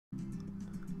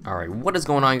Alright, what is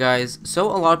going on, guys? So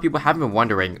a lot of people have been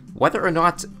wondering whether or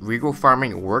not Regrow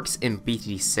farming works in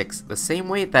BTD 6 the same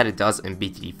way that it does in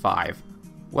BTD 5.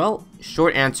 Well,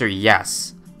 short answer,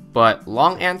 yes. But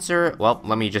long answer, well,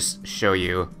 let me just show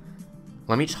you.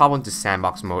 Let me hop into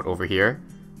sandbox mode over here.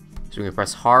 So we can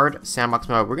press hard, sandbox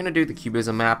mode. We're gonna do the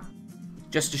cubism map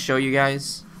just to show you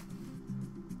guys.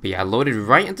 But yeah, loaded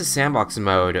right into sandbox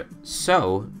mode.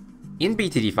 So, in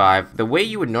BTD 5, the way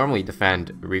you would normally defend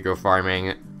Regrow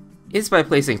farming is by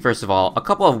placing, first of all, a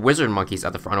couple of wizard monkeys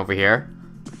at the front over here.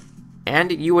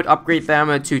 And you would upgrade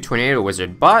them to Tornado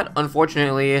Wizard. But,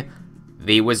 unfortunately,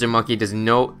 the wizard monkey does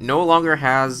no longer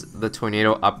has the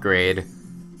tornado upgrade.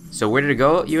 So where did it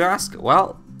go, you ask?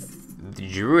 Well, the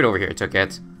Druid over here took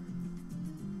it.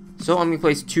 So I'm going to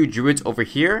place 2 Druids over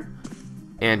here.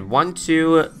 And 1,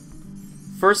 2...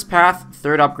 First path,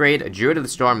 third upgrade, Druid of the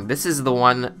Storm. This is the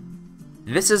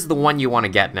one you want to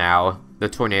get now. The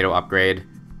tornado upgrade.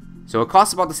 So it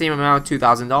costs about the same amount,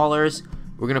 $2,000.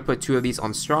 We're going to put 2 of these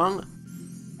on strong.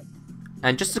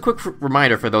 And just a quick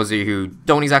reminder for those of you who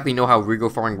don't exactly know how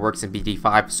Regrow farming works in BTD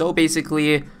 5. So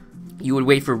basically, you would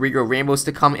wait for Regrow Rainbows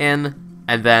to come in,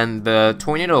 and then the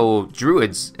Tornado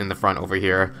Druids in the front over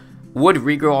here would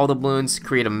regrow all the balloons,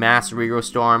 create a mass Regrow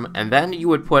Storm, and then you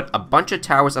would put a bunch of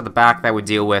towers at the back that would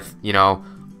deal with, you know,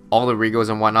 all the Regrows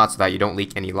and whatnot so that you don't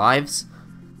leak any lives.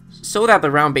 So that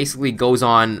the round basically goes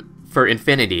on for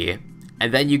infinity,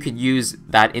 and then you could use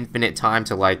that infinite time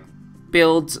to, like,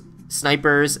 build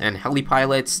snipers and heli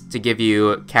pilots to give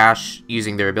you cash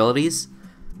using their abilities.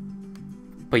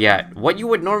 But yeah, what you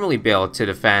would normally build to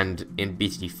defend in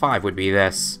BTD 5 would be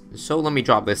this. So let me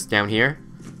drop this down here.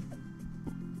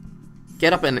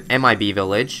 Get up an MIB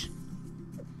village.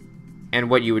 And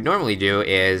what you would normally do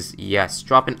is, yes,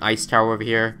 drop an ice tower over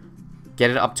here.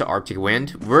 Get it up to Arctic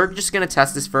Wind. We're just going to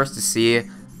test this first to see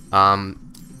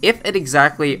if it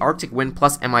exactly, Arctic Wind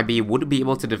plus MIB would be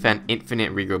able to defend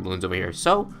infinite Regrow balloons over here.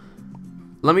 So,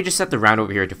 let me just set the round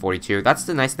over here to 42. That's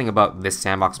the nice thing about this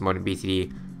sandbox mode in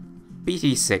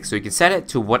BTD 6. So you can set it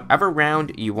to whatever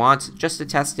round you want just to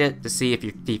test it to see if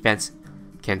your defense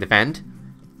can defend.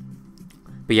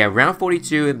 But yeah, round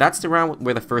 42, that's the round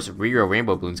where the first Regrow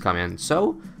Rainbow balloons come in.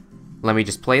 So, let me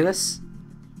just play this,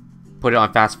 put it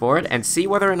on fast forward, and see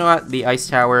whether or not the ice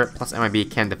tower plus MIB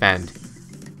can defend.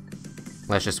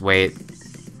 Let's just wait.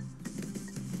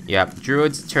 Yep,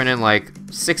 Druids turn in like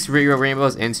 6 Regrow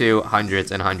Rainbows into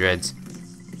hundreds and hundreds.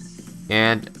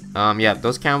 And, yeah,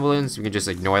 those cannon balloons, we can just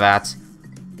ignore that.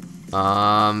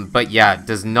 But yeah,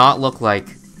 does not look like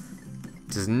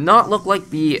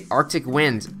the Arctic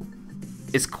Wind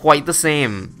is quite the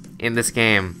same in this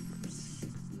game.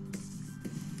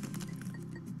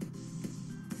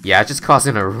 Yeah, it's just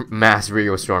causing a mass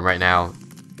Regrow Storm right now.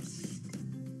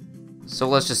 So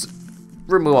let's just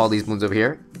remove all these balloons over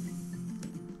here.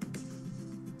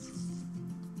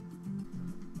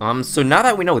 So now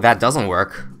that we know that doesn't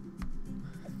work,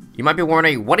 you might be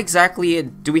wondering, what exactly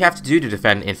do we have to do to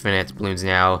defend infinite balloons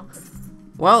now?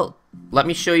 Well, let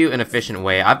me show you an efficient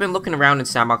way. I've been looking around in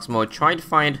sandbox mode trying to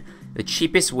find the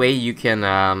cheapest way you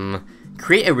can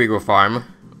create a Regrow farm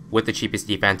with the cheapest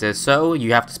defenses. So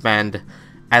you have to spend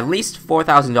at least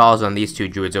 $4,000 on these 2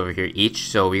 Druids over here each.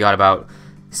 So we got about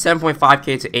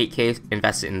 7.5k to 8k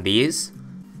invested in these.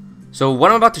 So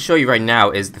what I'm about to show you right now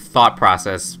is the thought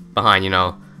process behind, you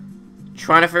know,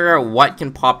 trying to figure out what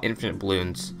can pop infinite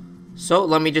balloons. So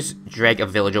let me just drag a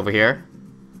village over here.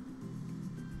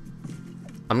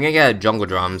 I'm gonna get a jungle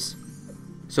drums.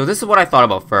 So this is what I thought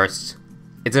about first.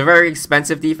 It's a very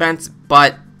expensive defense,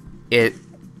 but it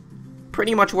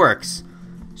pretty much works.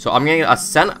 So I'm gonna get a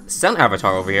sun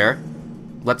avatar over here.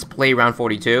 Let's play round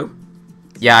 42.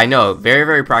 Yeah, I know, very,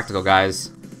 very practical,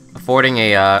 guys. Affording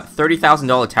a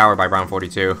 $30,000 tower by round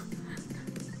 42.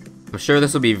 I'm sure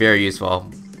this will be very useful.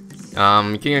 You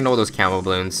can ignore those camo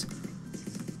balloons.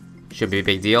 Should be a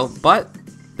big deal. But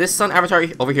this sun avatar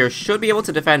over here should be able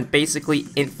to defend basically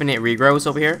infinite regrows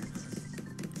over here.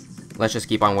 Let's just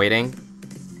keep on waiting.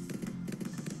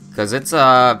 Because it's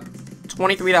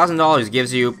 $23,000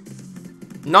 gives you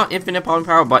not infinite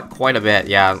power, but quite a bit.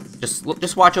 Yeah,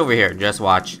 just watch over here. Just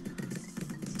watch.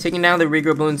 Taking down the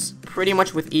Regrow balloons pretty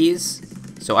much with ease,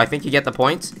 so I think you get the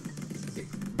point.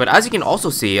 But as you can also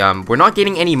see, we're not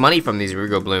getting any money from these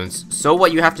Regrow balloons. So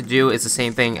what you have to do is the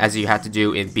same thing as you had to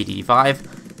do in BTD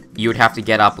 5. You would have to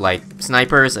get up like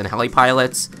snipers and heli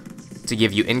pilots to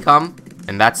give you income,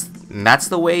 and that's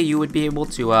the way you would be able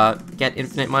to get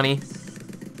infinite money.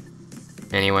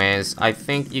 Anyways, I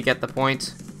think you get the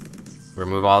point.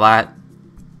 Remove all that.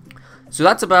 So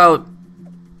that's about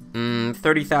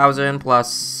 30,000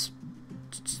 plus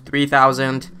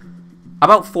 3,000.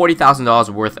 about $40,000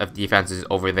 worth of defenses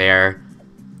over there,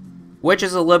 which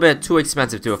is a little bit too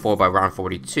expensive to afford by round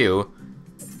 42.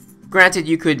 Granted,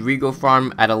 you could Regrow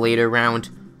farm at a later round,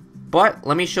 but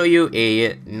let me show you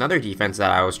another defense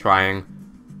that I was trying.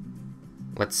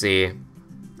 Let's see. I'm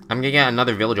gonna get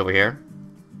another village over here.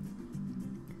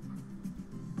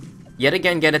 Yet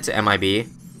again, get it to MIB.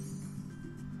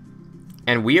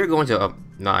 And we are going to... Oh,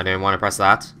 no, I didn't want to press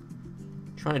that.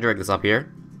 I'm trying to drag this up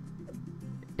here.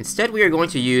 Instead, we are going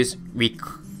to use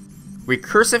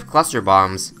recursive cluster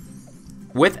bombs.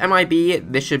 With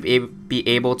MIB, this should be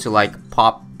able to, like,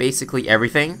 pop basically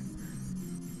everything.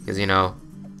 Because, you know,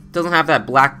 it doesn't have that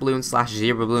black balloon /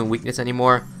 zebra balloon weakness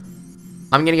anymore.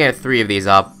 I'm gonna get 3 of these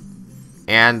up.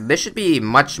 And this should be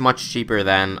much, much cheaper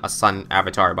than a sun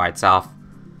avatar by itself.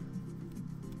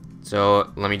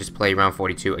 So, let me just play round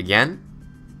 42 again.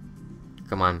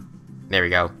 Come on. There we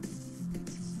go.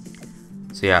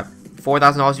 So, yeah.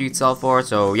 $4,000 you could sell for.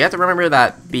 So, you have to remember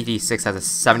that BT6 has a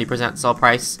 70% sell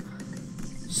price.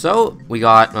 So, we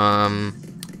got, $5,000,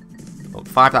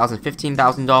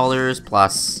 $15,000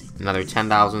 plus another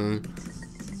 $10,000.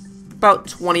 About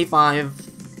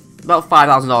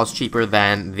 $5,000 cheaper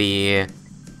than the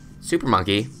Super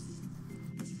Monkey.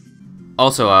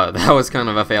 Also, that was kind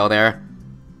of a fail there.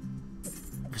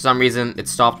 For some reason, it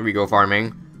stopped Regrow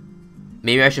farming.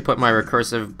 Maybe I should put my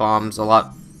recursive bombs a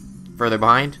lot further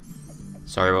behind.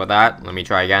 Sorry about that. Let me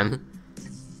try again.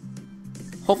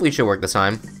 Hopefully it should work this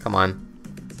time. Come on.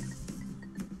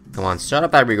 Come on, start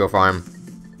up that Regrow farm.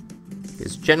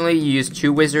 Because generally you use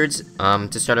 2 wizards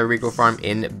to start a Regrow farm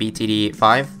in BTD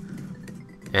 5.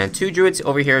 And 2 druids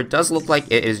over here does look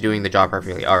like it is doing the job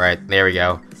perfectly. Alright, there we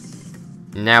go.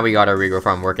 Now we got our Regrow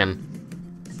farm working.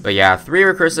 But yeah, 3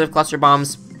 recursive cluster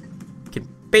bombs can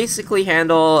basically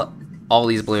handle all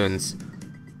these balloons.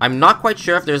 I'm not quite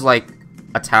sure if there's like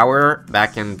a tower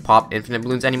that can pop infinite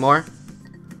balloons anymore.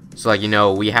 So like, you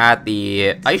know, we had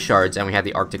the ice shards and we had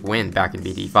the arctic wind back in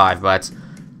BT5, but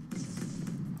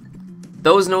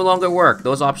those no longer work.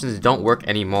 Those options don't work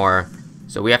anymore.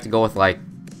 So we have to go with like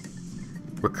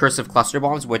recursive cluster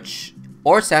bombs, which,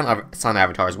 or sun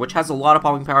avatars, which has a lot of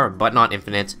popping power, but not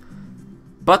infinite.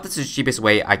 But this is the cheapest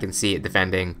way I can see it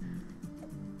defending.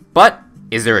 But,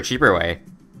 is there a cheaper way?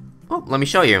 Well, let me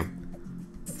show you.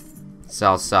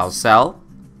 Sell, sell, sell.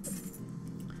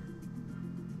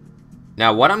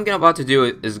 Now, what I'm about to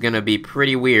do is going to be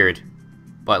pretty weird.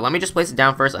 But let me just place it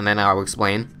down first, and then I'll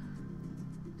explain.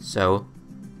 So.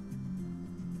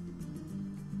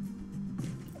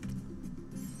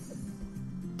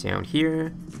 Down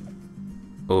here.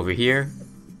 Over here.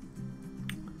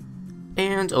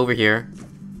 And over here.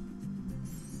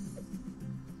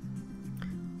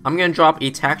 I'm going to drop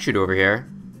a tack shoot over here.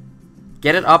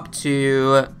 Get it up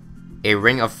to a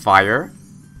ring of fire.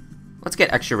 Let's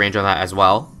get extra range on that as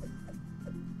well.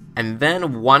 And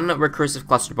then 1 recursive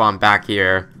cluster bomb back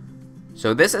here.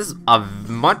 So this is a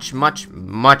much, much,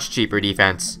 much cheaper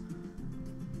defense.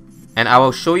 And I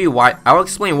will show you why. I will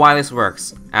explain why this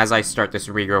works as I start this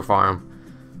Regrow farm.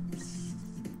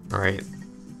 Alright.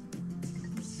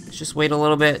 Let's just wait a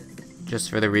little bit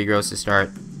just for the regrows to start,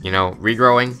 you know,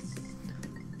 regrowing.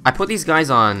 I put these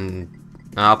guys on...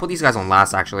 I'll put these guys on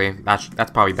last, actually.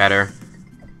 That's probably better.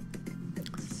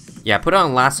 Yeah, put it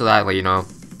on last so that, like, you know,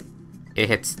 it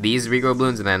hits these regrow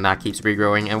balloons and then that keeps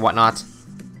regrowing and whatnot.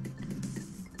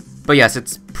 But yes,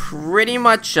 it's pretty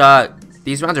much,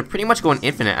 these rounds are pretty much going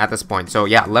infinite at this point. So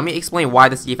yeah, let me explain why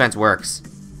this defense works.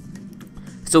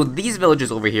 So these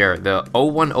villages over here, the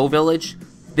 010 village,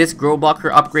 this grow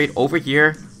blocker upgrade over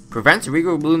here prevents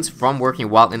regrow balloons from working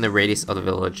while in the radius of the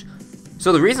village.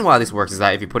 So the reason why this works is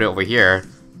that if you put it over here,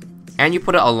 and you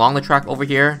put it along the track over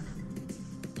here,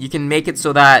 you can make it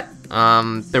so that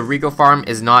the Regrow farm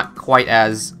is not quite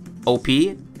as OP,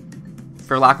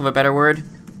 for lack of a better word.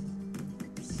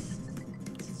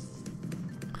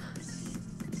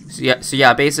 So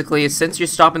yeah, basically, since you're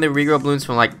stopping the Regrow balloons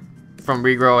from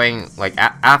regrowing like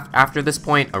after this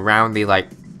point around the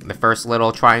first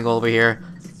little triangle over here,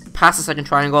 past the second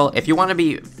triangle, if you want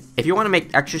to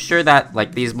make extra sure that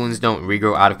like these balloons don't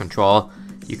regrow out of control,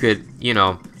 you could, you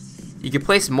know, you could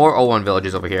place more 01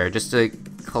 villages over here just to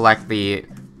collect the,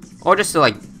 or just to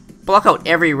like block out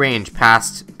every range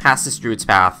past this Druid's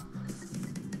path.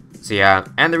 So yeah,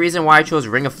 and the reason why I chose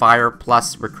Ring of Fire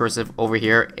plus recursive over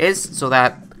here is so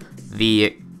that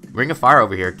the Ring of Fire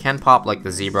over here can pop like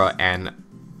the zebra and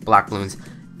black balloons.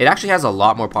 It actually has a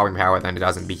lot more popping power than it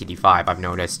does in BTD5, I've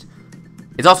noticed.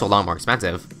 It's also a lot more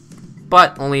expensive,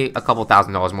 but only a couple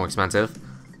 $1,000s more expensive.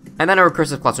 And then a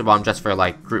recursive cluster bomb just for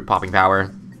like group popping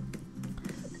power.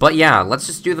 But yeah, let's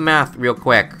just do the math real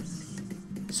quick.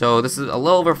 So this is a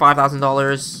little over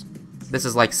 $5,000. This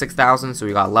is like 6,000, so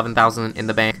we got 11,000 in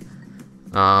the bank.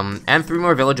 And 3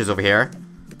 more villages over here,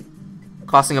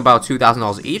 costing about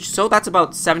 $2,000 each. So that's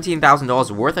about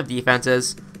 $17,000 worth of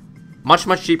defenses.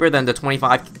 Much cheaper than the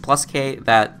 25+K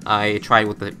that I tried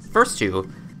with the first two.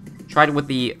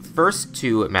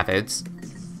 Methods.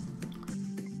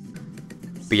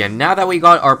 But yeah, now that we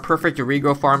got our perfect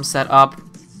regrow farm set up,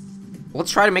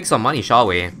 let's try to make some money, shall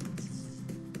we?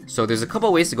 So there's a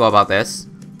couple ways to go about this.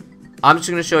 I'm just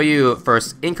going to show you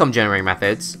first income generating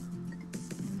methods.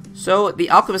 So the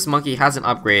Alchemist monkey has an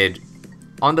upgrade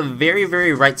on the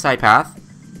very right side path.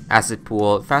 Acid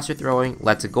pool, faster throwing,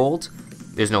 lead to gold.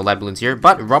 There's no lead balloons here,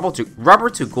 but rubber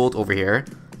to gold over here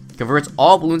converts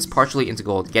all balloons partially into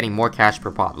gold, getting more cash per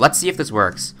pop. Let's see if this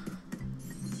works.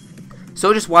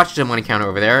 So just watch the money counter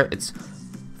over there. It's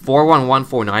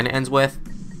 41149 it ends with.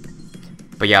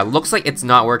 But yeah, looks like it's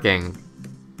not working.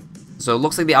 So it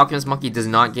looks like the Alchemist monkey does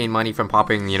not gain money from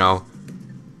popping, you know,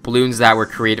 balloons that were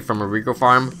created from a regrow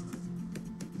farm.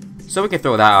 So we can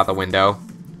throw that out the window.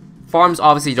 Farms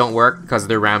obviously don't work because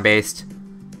they're round based.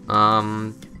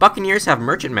 Buccaneers have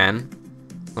merchantmen.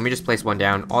 Let me just place one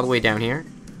down all the way down here.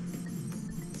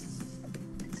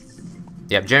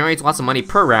 Yep, generates lots of money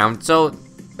per round, so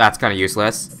that's kind of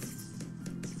useless.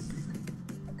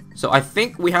 So I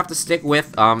think we have to stick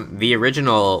with the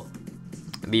original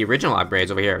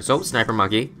upgrades over here. So sniper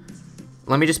monkey.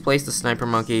 Let me just place the sniper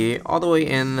monkey all the way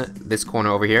in this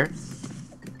corner over here.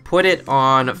 Put it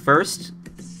on first.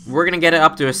 We're gonna get it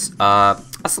up to a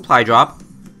supply drop.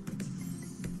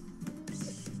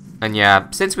 And yeah,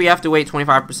 since we have to wait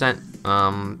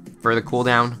 25% for the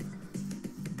cooldown,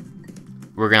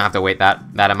 we're gonna have to wait that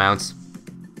amount.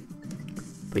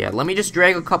 But yeah, let me just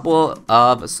drag a couple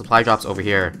of supply drops over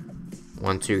here.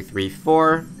 1, 2, 3,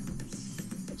 4.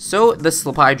 So the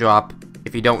supply drop,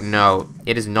 if you don't know,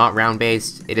 it is not round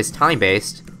based, it is time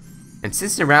based. And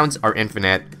since the rounds are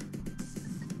infinite,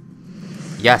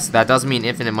 yes, that does mean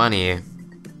infinite money.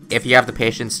 If you have the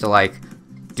patience to like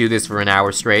do this for an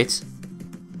hour straight.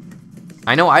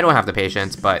 I know I don't have the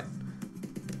patience, but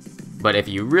if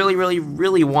you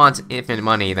really want infinite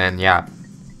money, then yeah,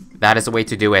 that is the way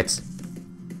to do it.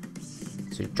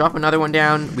 So drop another one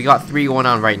down. We got 3 going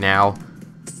on right now.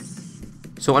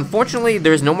 So unfortunately,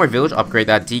 there's no more village upgrade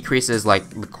that decreases like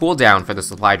the cooldown for the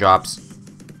supply drops.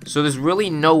 So there's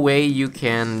really no way you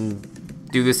can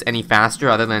do this any faster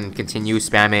other than continue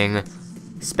spamming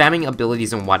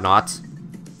abilities and whatnot.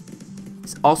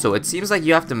 Also, it seems like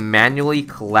you have to manually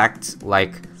collect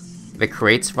like the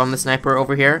crates from the sniper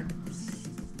over here.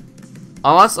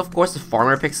 Unless, of course, the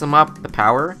farmer picks them up, the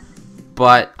power.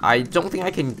 But I don't think I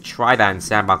can try that in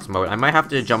sandbox mode. I might have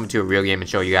to jump into a real game and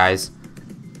show you guys.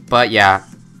 But yeah,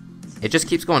 it just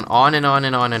keeps going on and on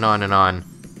and on and on and on.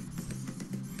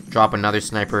 Drop another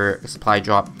sniper supply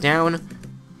drop down.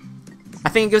 I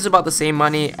think it gives about the same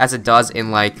money as it does in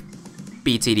like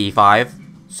BTD 5,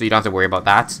 so you don't have to worry about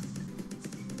that.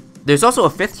 There's also a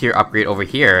 5th tier upgrade over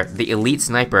here, the Elite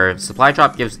Sniper. Supply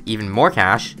drop gives even more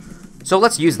cash, so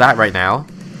let's use that right now.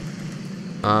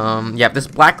 Yeah, this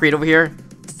black crate over here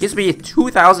gives me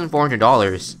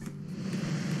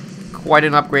 $2,400. Quite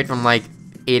an upgrade from like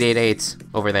 888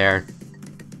 over there.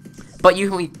 But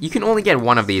you can only get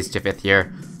one of these to 5th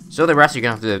tier, so the rest you're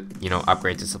gonna have to, you know,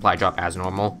 upgrade to supply drop as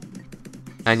normal.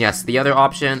 And yes, the other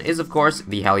option is of course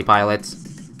the heli pilot.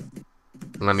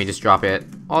 Let me just drop it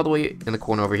all the way in the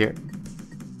corner over here.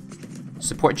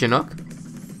 Support Chinook.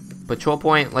 Patrol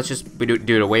point, let's just do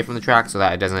it away from the track so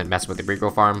that it doesn't mess with the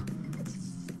regrow farm.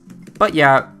 But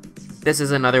yeah, this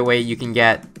is another way you can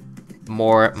get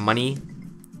more money.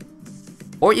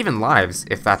 Or even lives,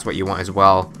 if that's what you want as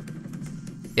well.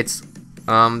 It's,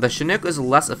 the Chinook is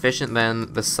less efficient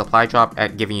than the supply drop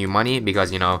at giving you money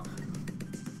because, you know,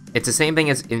 it's the same thing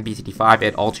as in BTD 5,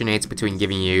 it alternates between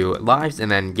giving you lives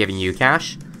and then giving you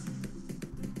cash.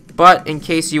 But in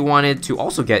case you wanted to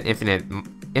also get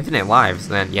infinite lives,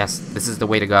 then yes, this is the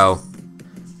way to go.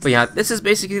 But yeah, this is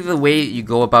basically the way you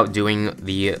go about doing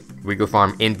the regrow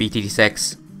farm in BTD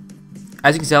 6.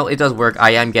 As you can tell, it does work.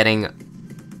 I am getting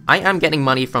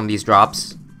money from these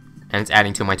drops, and it's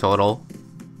adding to my total.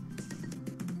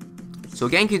 So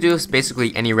again, you can do this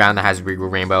basically any round that has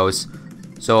regrow rainbows.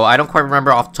 So I don't quite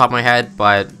remember off the top of my head,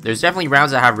 but there's definitely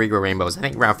rounds that have regrow rainbows. I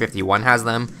think round 51 has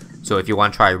them. So if you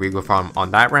want to try a regrow farm on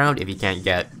that round, if you can't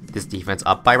get this defense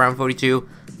up by round 42,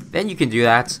 then you can do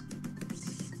that.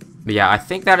 But yeah, I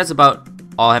think that is about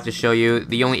all I have to show you.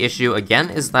 The only issue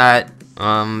again is that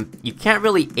you can't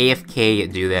really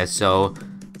AFK do this. So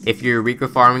if you're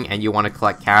regrow farming and you want to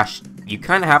collect cash, you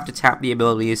kind of have to tap the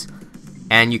abilities,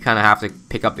 and you kind of have to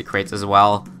pick up the crates as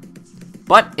well.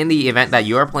 But in the event that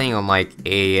you are playing on like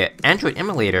a Android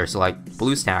emulator, so like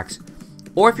BlueStacks,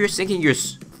 or if you're syncing your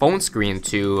phone screen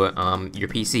to your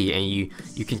PC and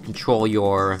you can control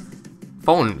your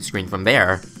phone screen from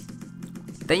there,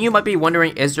 then you might be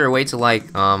wondering, is there a way to like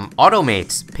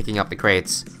automate picking up the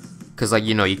crates? Because like,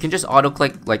 you know, you can just auto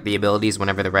click like the abilities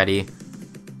whenever they're ready.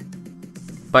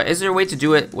 But is there a way to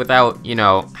do it without, you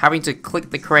know, having to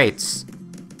click the crates?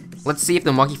 Let's see if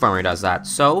the monkey farmer does that.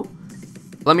 So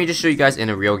let me just show you guys in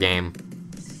a real game.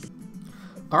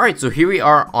 Alright, so here we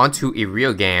are onto a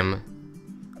real game.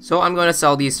 So I'm going to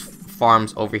sell these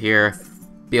farms over here,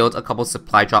 build a couple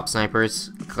supply drop snipers,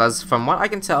 because from what I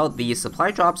can tell, the supply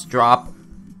drops drop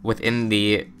within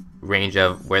the range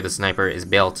of where the sniper is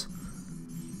built.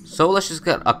 So let's just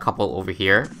get a couple over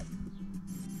here.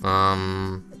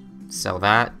 Sell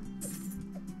that.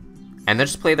 And then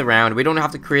just play the round. We don't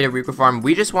have to create a Regrow farm.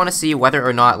 We just want to see whether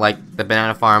or not like the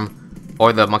banana farm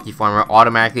or the monkey farmer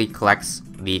automatically collects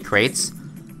the crates.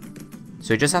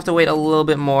 So you just have to wait a little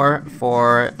bit more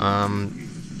for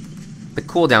the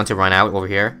cooldown to run out over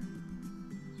here.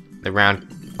 The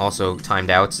round also timed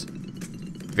out.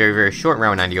 Very, very short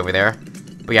round 90 over there.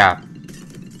 But yeah,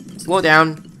 slow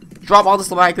down, drop all the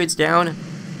supply crates down,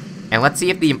 and let's see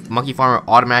if the monkey farmer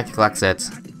automatically collects it.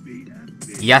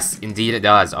 Yes, indeed it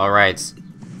does. Alright.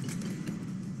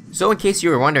 So in case you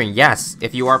were wondering, yes,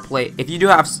 if you do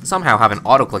somehow have an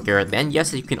auto clicker, then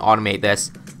yes, you can automate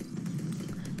this.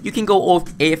 You can go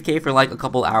AFK for like a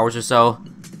couple hours or so.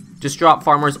 Just drop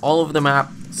farmers all over the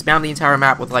map, spam the entire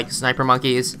map with like sniper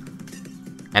monkeys,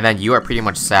 and then you are pretty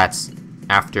much set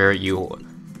after you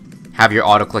have your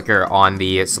auto clicker on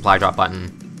the supply drop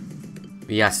button.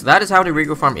 But yes, that is how to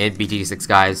Regrow farm in BTD6,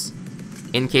 guys.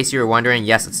 In case you were wondering,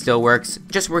 yes, it still works. It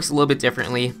just works a little bit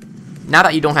differently. Now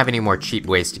that you don't have any more cheap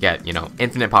ways to get, you know,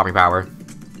 infinite popping power.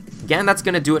 Again, that's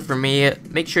gonna do it for me.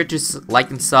 Make sure to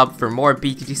like and sub for more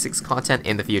BTD6 content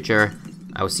in the future.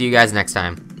 I will see you guys next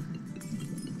time.